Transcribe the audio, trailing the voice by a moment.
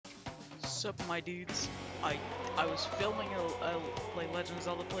Sup, my dudes? I was filming a like Legend of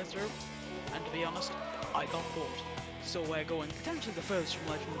Zelda playthrough, and to be honest, I got bored. So we're going potentially the furthest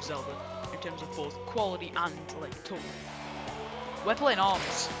from Legend of Zelda in terms of both quality and like tone. We're playing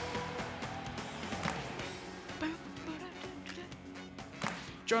ARMS.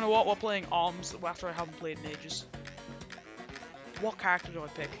 Do you know what? We're playing ARMS after I haven't played in ages. What character do I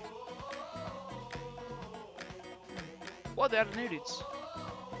pick? What are the other new dudes?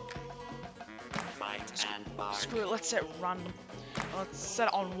 Screw it, let's set random. Let's set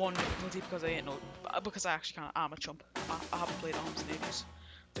it on one difficulty because I ain't no. Because I actually can't. I'm a chump. I haven't played ARMS in ages.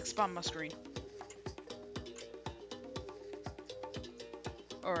 Let's expand my screen.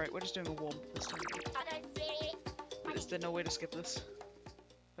 Alright, we're just doing a warm this time. Wait, is there no way to skip this?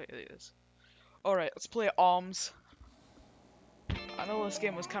 Wait, there it is. Alright, let's play ARMS. I know this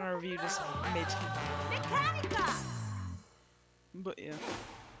game was kind of reviewed as mid. But yeah.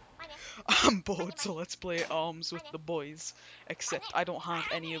 I'm bored, so let's play ARMS with the boys. Except I don't have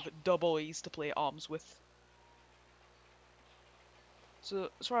any of the boys to play ARMS with. So,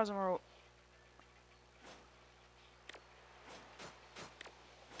 as far as I'm aware,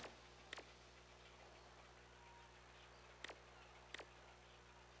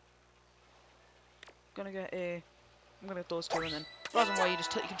 I'm gonna get those two, and then as far as I'm aware, you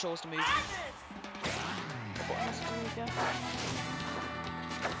just take your controls to move. What button is it to move again?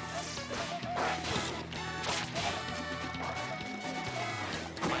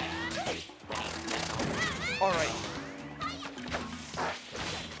 Alright.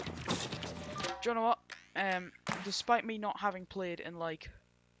 Do you know what? Despite me not having played in like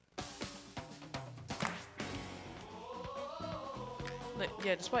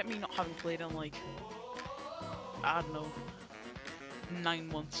yeah, despite me not having played in like I don't know 9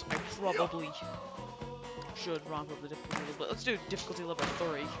 months, I probably should ramp up the difficulty a little bit. Let's do difficulty level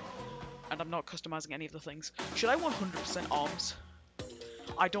 3, and I'm not customizing any of the things. Should I 100% ARMS?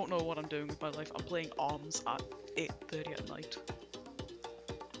 I don't know what I'm doing with my life. I'm playing ARMS at 8:30 at night.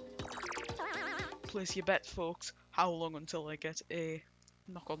 Place your bets, folks. How long until I get a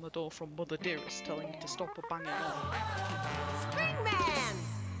knock on the door from Mother Dearest telling me to stop banging on? Springman!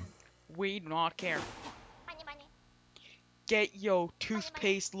 We do not care. Get yo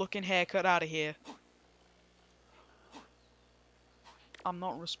toothpaste looking haircut out of here. I'm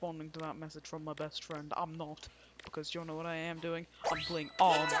not responding to that message from my best friend. I'm not. Because you know what I am doing? I'm playing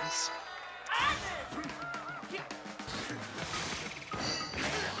ARMS.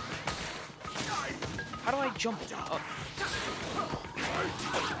 How do I jump up?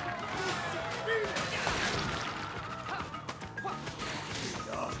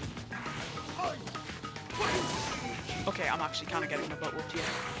 Okay, I'm actually kind of getting my butt whooped here.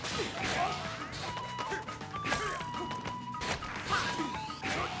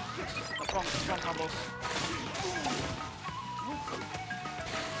 Wrong combo.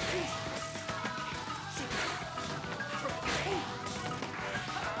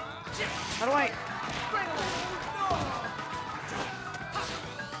 How do I...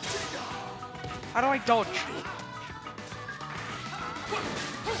 How do I dodge?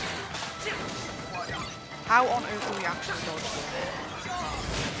 How on earth do we actually dodge this?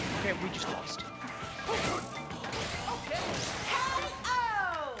 Okay, we just lost.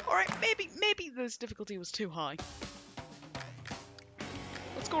 Alright, maybe this difficulty was too high.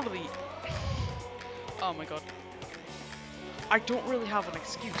 Let's go to the... Oh my god. I don't really have an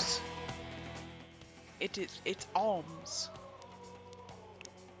excuse. It's ARMS.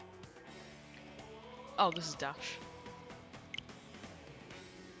 Oh, this is dash.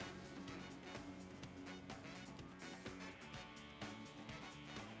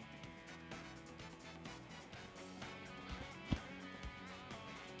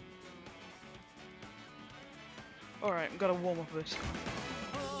 Alright, I'm gonna warm up a bit.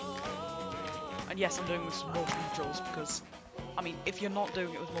 And yes, I'm doing this with motion controls because, I mean, if you're not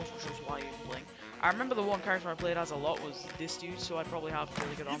doing it with motion controls, why are you even playing? I remember the one character I played as a lot was this dude, so I probably have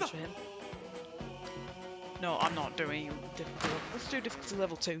really good arms for him. No, I'm not doing difficulty level. Let's do difficulty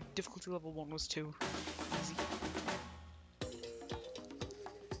level 2. Difficulty level 1 was too easy.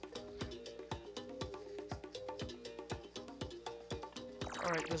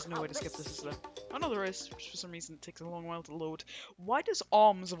 Alright, there's no way to skip this, is there? Oh no, there is. For some reason it takes a long while to load. Why does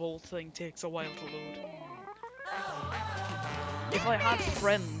ARMS of all things takes a while to load? If I had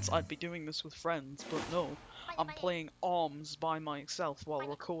friends, I'd be doing this with friends, but no. I'm playing ARMS by myself while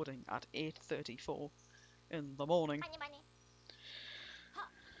recording at 8:34 in the morning.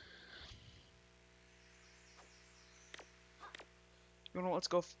 You know what, let's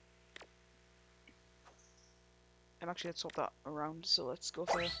go and actually let's swap that around, so let's go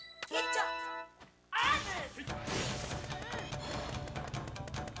for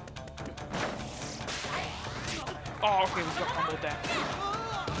Oh, okay, we've got combo there.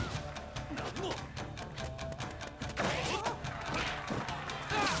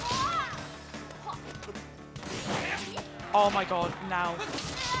 Oh my god, now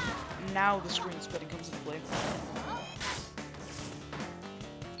the screen splitting comes into play.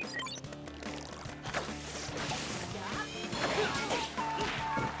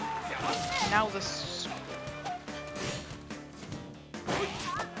 Now this.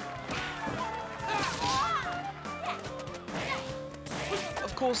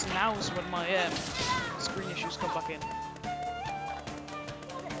 Of course, now is when my screen issues come back in.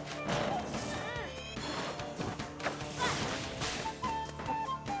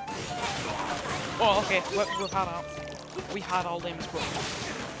 Oh, okay, we've had our limbs broken.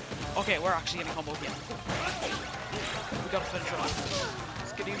 Okay, we're actually getting comboed here. We gotta finish it off.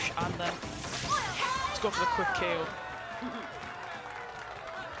 Skadoosh, and then let's go for the quick KO.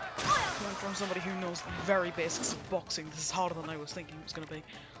 Coming from somebody who knows the very basics of boxing, this is harder than I was thinking it was gonna be.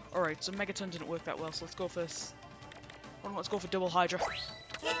 Alright, so Megaton didn't work that well, so let's go for this. Let's go for double Hydra.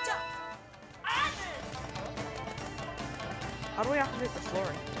 How do I activate the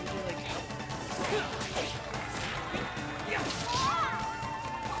flurry? Do you like...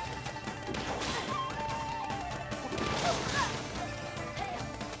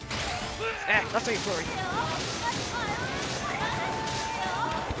 That's how you flurry.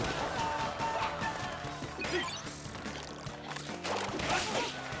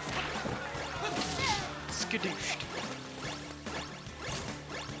 Skadooshed.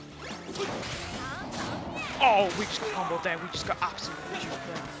 Oh, we just got comboed there. We just got absolutely choked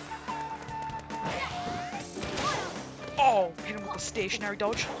there. Oh, hit him with the stationary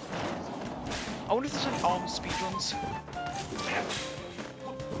dodge. I wonder if there's any arm speedruns.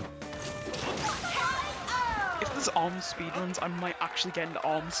 If there's arm speedruns, I might actually get into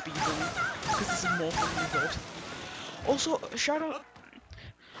arm speedrunning because this is more fun than I thought. Also, shout out.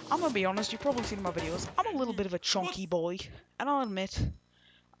 I'm gonna be honest, you've probably seen in my videos, I'm a little bit of a chunky boy, and I'll admit,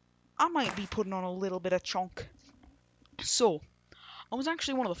 I might be putting on a little bit of chunk. So, I was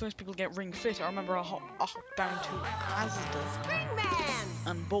actually one of the first people to get Ring Fit. I remember I hopped down to Asda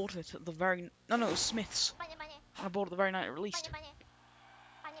and bought it at the very... No, it was Smith's. And I bought it the very night it released.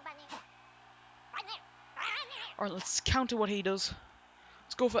 Alright, let's counter what he does.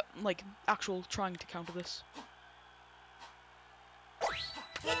 Let's go for, like, actual trying to counter this.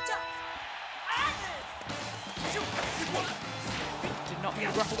 Did not mean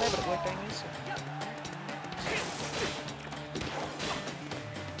to grapple there, but it worked anyways.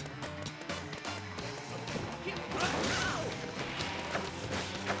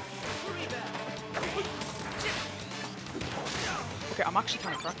 Okay, I'm actually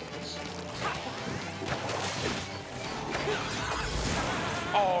kind of cracking this.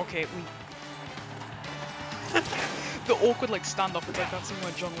 Oh, okay, the awkward, like, standoff, it's like that scene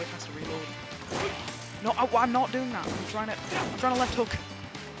where John Wick has to reload. No, I'm not doing that. I'm trying to left hook.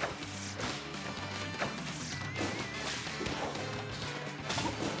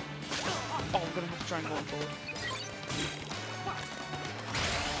 Oh, I'm gonna have to try and go on forward.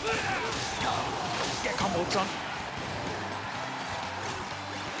 Get combo, son.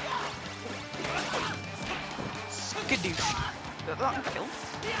 Skadoosh. Did that kill?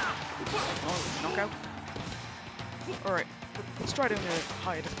 Oh, knockout. Alright, let's try doing a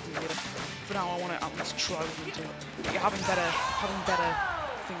higher difficulty later. For now, I want to at least try with them too. Having better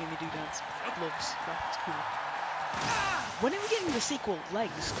thingy doodads gloves. That's cool. When are we getting the sequel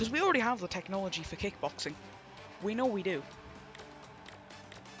legs? Because we already have the technology for kickboxing. We know we do.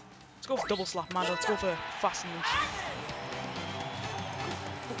 Let's go for double slap, man. Let's go for fast and loose.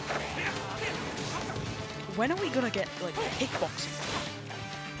 When are we gonna get like kickboxing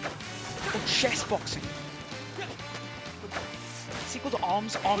or chess boxing? Sequel to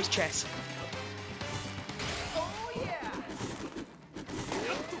arms, chess.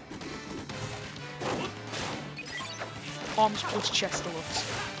 Arms plus chess deluxe.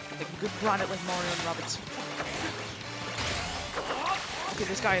 Like a good brand it like Mario and Rabbids. Okay,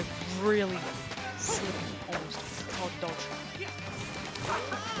 this guy is really slipping almost. Hard to dodge.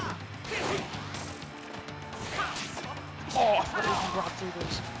 Oh, I forgot we can grab through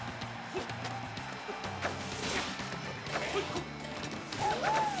those.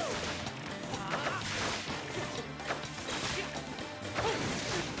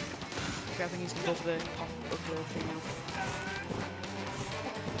 Okay, I think he's gonna go for the top of the thing now.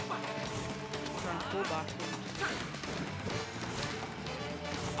 Trying to pull back.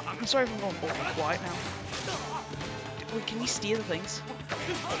 I'm sorry if I'm going awfully quiet now. Wait, can we steer the things?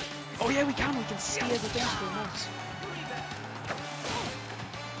 Oh yeah, we can steer the things for remotes.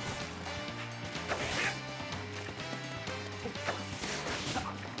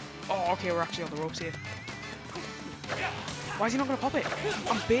 Oh, okay, we're actually on the ropes here. Why is he not going to pop it?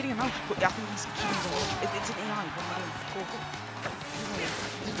 I'm baiting him out, but I think he's keeping his own. It's an AI, what am I doing? Go. He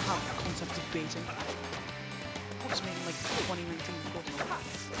doesn't have the concept of baiting. Just making like 20 minutes in the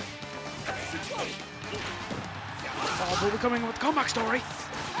Oh, but we're coming with the comeback story.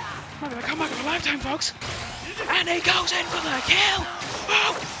 Maybe the comeback of a lifetime, folks. And he goes in for the kill.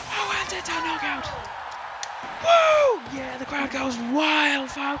 Woo! Oh, and it's a knockout. Woo! Yeah, the crowd goes wild,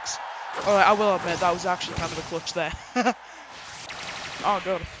 folks. Alright, I will admit, that was actually kind of a clutch there. Oh,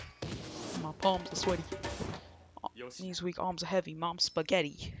 God. My palms are sweaty. Knees weak, arms are heavy, mom's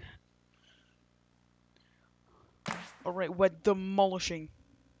spaghetti. Alright, we're demolishing.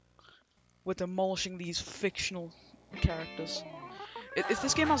 We're demolishing these fictional characters. If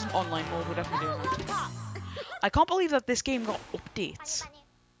this game has an online mode, we're definitely doing that. I can't believe that this game got updates.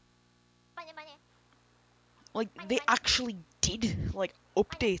 Like, they actually did, like,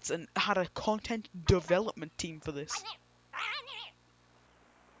 updates and had a content development team for this.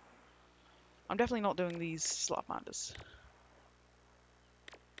 I'm definitely not doing these Slapmanders.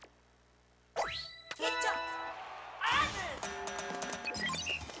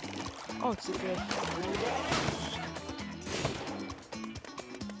 Oh, it's a good.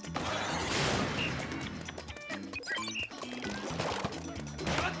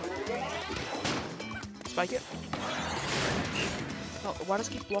 Spike it. No, why does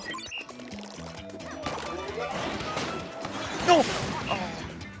it keep blocking? No! Oh.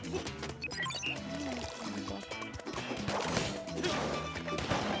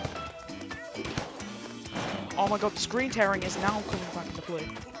 Oh my god, screen tearing is now coming back into play.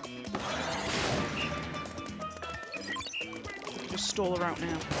 We can just stall her out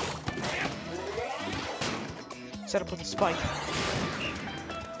now. Set up with a spike.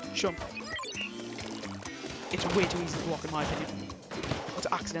 Jump. It's way too easy to block in my opinion. Or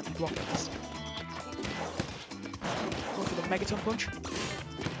to accidentally block this. Go for the Megaton punch.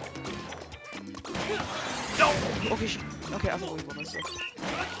 No! Okay, I think we won this stuff.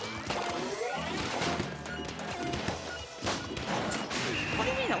 What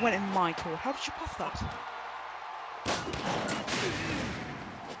do you mean that went in my court? How did you pop that?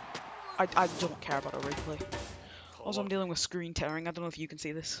 I don't care about a replay. Also, I'm dealing with screen tearing. I don't know if you can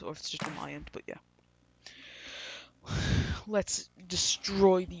see this or if it's just on my end, but yeah. Let's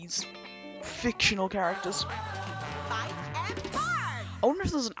destroy these fictional characters. I wonder if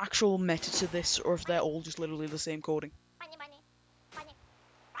there's an actual meta to this or if they're all just literally the same coding.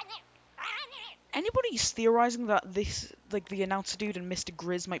 Anybody's theorizing that this, like the announcer dude and Mr.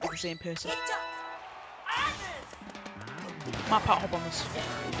 Grizz might be the same person? Matt, Pat, hop on this.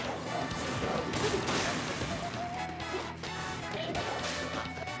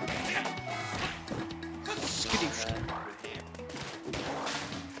 Skadooshed.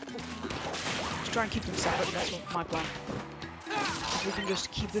 Just try and keep them separate, that's what my plan. If we can just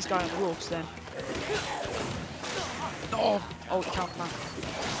keep this guy on the ropes then. Oh! Oh, you can't, man.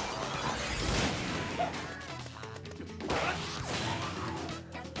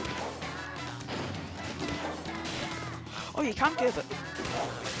 Oh, you can give it.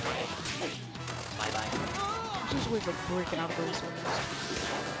 This is weird, like breaking out of those ones.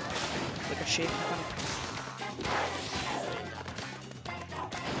 Like a shape mechanic.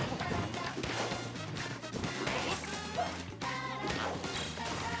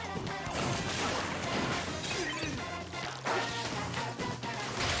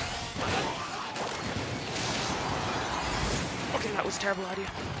 Okay, that was a terrible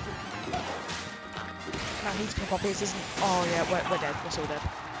idea. Now he's gonna pop his, isn't he? Oh yeah, we're dead. We're so dead.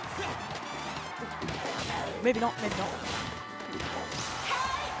 Maybe not, maybe not.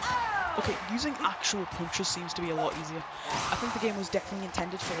 Okay, using actual punches seems to be a lot easier. I think the game was definitely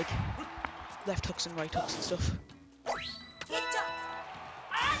intended for like left hooks and right hooks and stuff.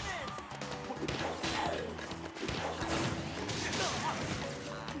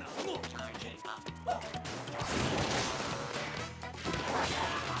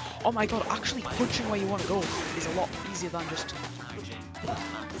 Oh my god, actually punching where you want to go is a lot easier than just...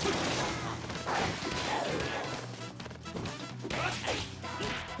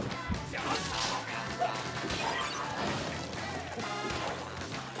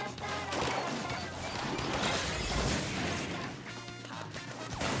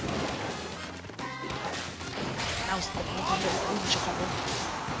 Now's the combo.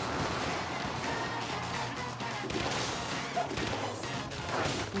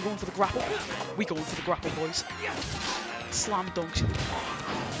 We're going for the grapple. We're going for the grapple, boys. Slam dunk.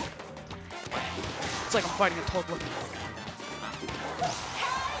 It's like I'm fighting a toddler.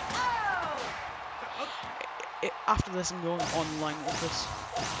 After this, I'm going online with this.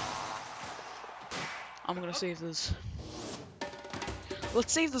 I'm gonna save this.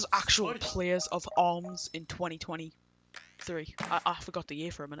 Let's save those actual players of ARMS in 2023. I forgot the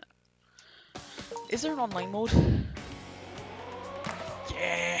year for a minute. Is there an online mode?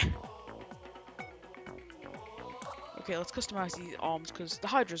 Yeah! Okay, let's customize these arms because the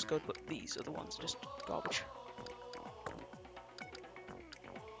Hydra's good, but these are the ones just garbage.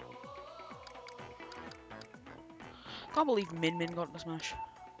 Can't believe Min Min got in a smash.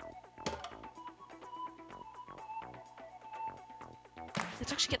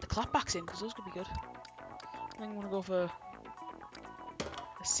 Let's actually get the clapbacks in because those could be good. I think I'm gonna go for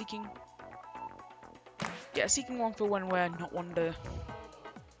a seeking. Yeah, a seeking one for when we're not one to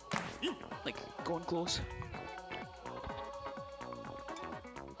like going close.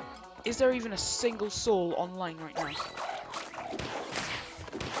 Is there even a single soul online right now?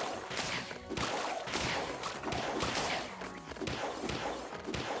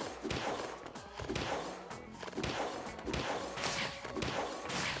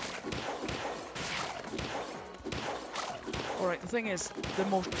 Alright, the thing is, the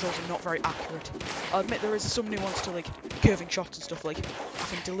motion controls are not very accurate. I'll admit there is some nuance to like curving shots and stuff, like I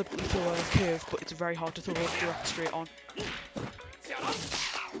can deliberately throw a curve, but it's very hard to throw a direct straight on.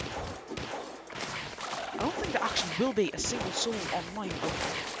 I don't think there actually will be a single soul online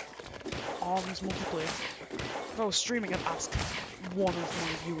of ARMS multiplayer. If I was streaming, I'd ask one of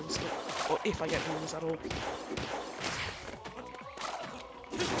my viewers, like, or if I get viewers at all.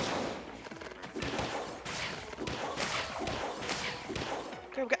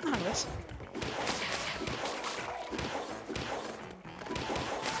 Okay, we're getting the hang of this.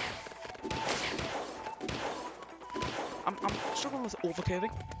 I'm struggling with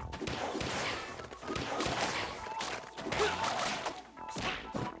overcurving.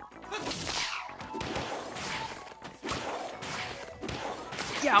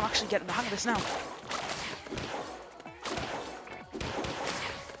 Yeah, I'm actually getting the hang of this now.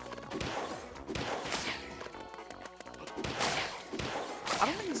 I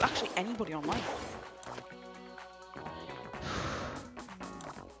don't think there's actually anybody online.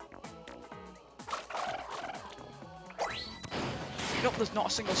 Nope, there's not a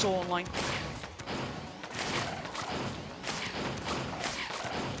single soul online.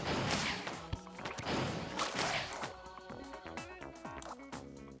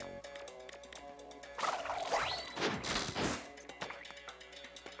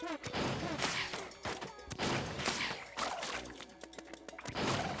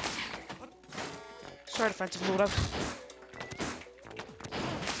 Sorry, defensive loadout.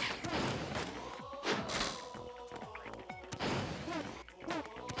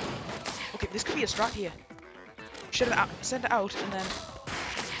 Okay, this could be a strat here. Send it out and then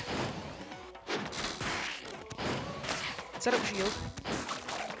set up shield.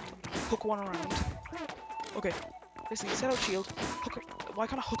 Hook one around. Okay, basically set out shield. Hook. Why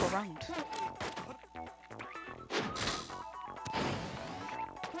can't I hook around?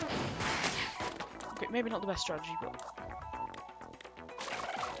 Okay, maybe not the best strategy, but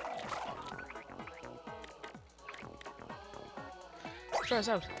try this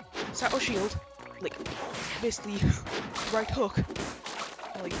out. Set our shield, like basically right hook,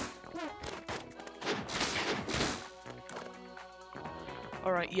 like.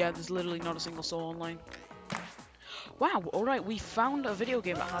 Alright, yeah, there's literally not a single soul online. Wow, alright, we found a video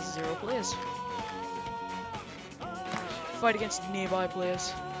game that has 0 players. Fight against nearby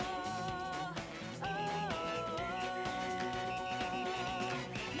players.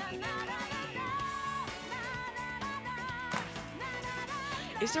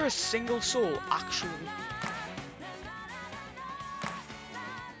 Is there a single soul, actually?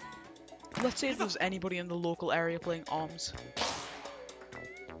 Let's say if there's anybody in the local area playing ARMS.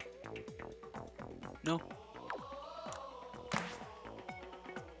 No.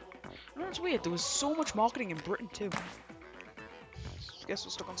 No, it's weird, there was so much marketing in Britain too. Guess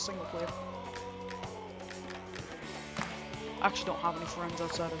we're stuck on single player. I actually don't have any friends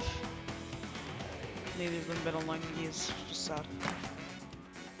outside of neither of them been online in years, just sad.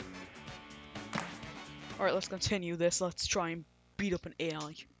 Alright, let's continue this. Let's try and beat up an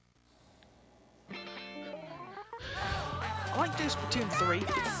AI. I like doing Splatoon 3. The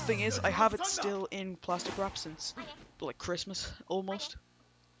thing is, I have it still in plastic wrap since, like, Christmas, almost.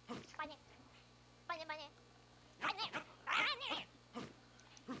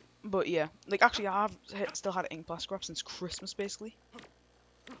 But yeah, like, actually I have still had it in plastic wrap since Christmas, basically.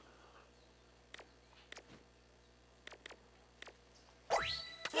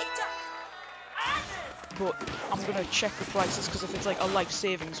 but I'm gonna check the prices because if it's like a life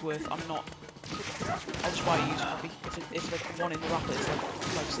savings worth, I'm not. I'll just buy a used copy. If like one in the wrapper is like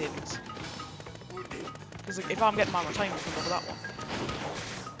life savings. Because like, if I'm getting my retirement fund over that one.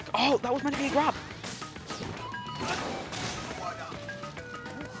 Oh, that was meant to be a grab.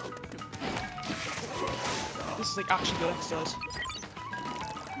 This is like actually good exercise.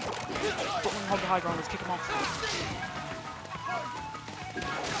 But when we hold the high ground, let's kick him off.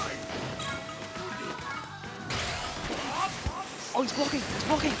 Oh, he's blocking! He's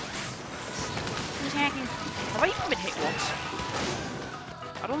blocking! He's hacking. Have I even been hit once?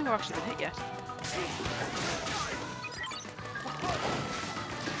 I don't think I've actually been hit yet.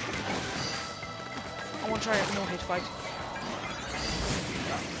 I want to try a no-hit fight.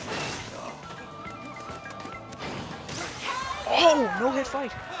 Oh, no-hit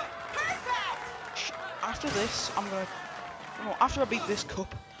fight! After this, I'm gonna... No, after I beat this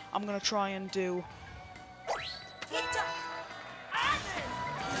cup, I'm gonna try and do...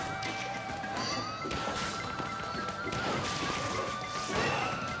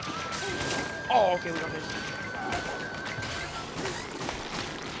 Oh, okay, we got hit.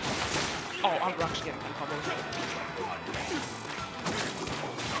 Oh, I'm actually getting my combos.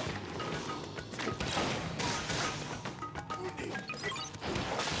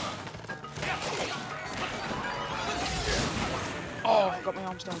 Oh, I got my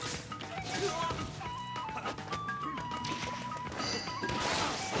arms down.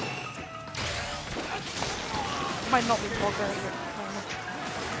 Might not be more very much.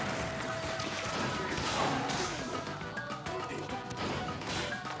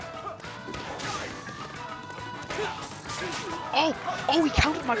 Oh! Oh, he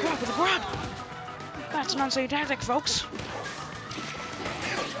countered my grab with a grab! That's an unsafe tactic, folks.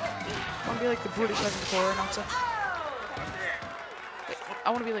 I want to be like the British Legend of Horror announcer. I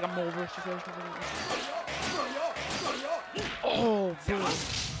want to be like a more British version of it. Oh, boom.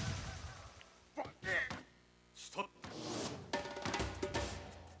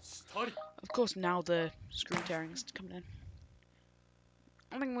 Of course, now the screen tearing is coming in.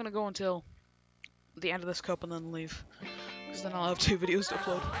 I think I'm going to go until the end of this cup and then leave. Because then I'll have 2 videos to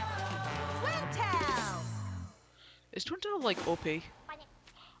upload. Is Twintail like OP?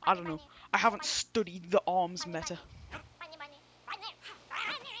 I don't know. I haven't studied the arms meta.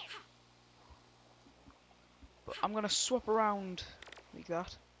 But I'm gonna swap around like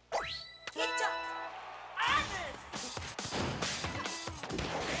that.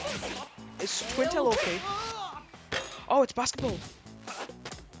 Is Twintail okay? Oh, it's basketball.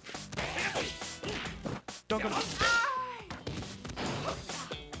 Duncan.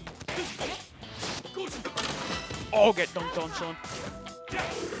 Oh, get dunked on, son.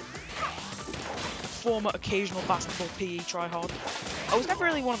 Former occasional basketball PE tryhard. I was never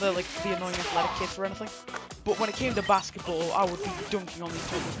really one of the annoying athletic kids or anything. But when it came to basketball, I would be dunking on these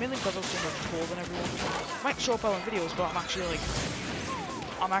people, mainly because I was so much taller than everyone. Might show up well in videos, but I'm actually like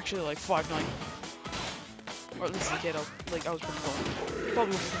 5'9". Or at least as a kid, I was pretty tall.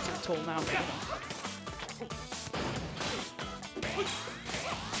 Probably wouldn't be considered tall now.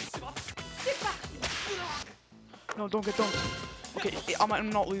 No, don't get dunked. Okay, I'm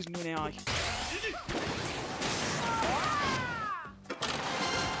not losing to an AI.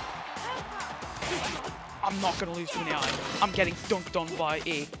 I'm not gonna lose to an AI. I'm getting dunked on by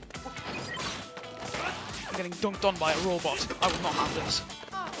a... I'm getting dunked on by a robot. I will not have this.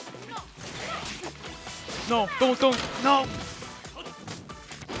 No, don't dunk! No!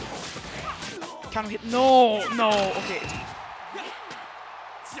 Can we hit? No! No! Okay,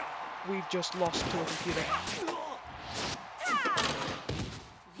 we've just lost to a computer.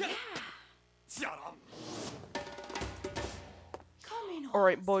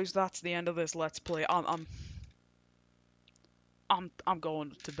 Alright, boys, that's the end of this Let's Play. I'm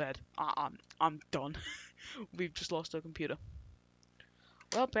going to bed. I'm done. We've just lost our computer.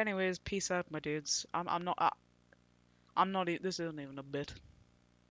 Well, anyways, peace out, my dudes. I'm not. This isn't even a bit.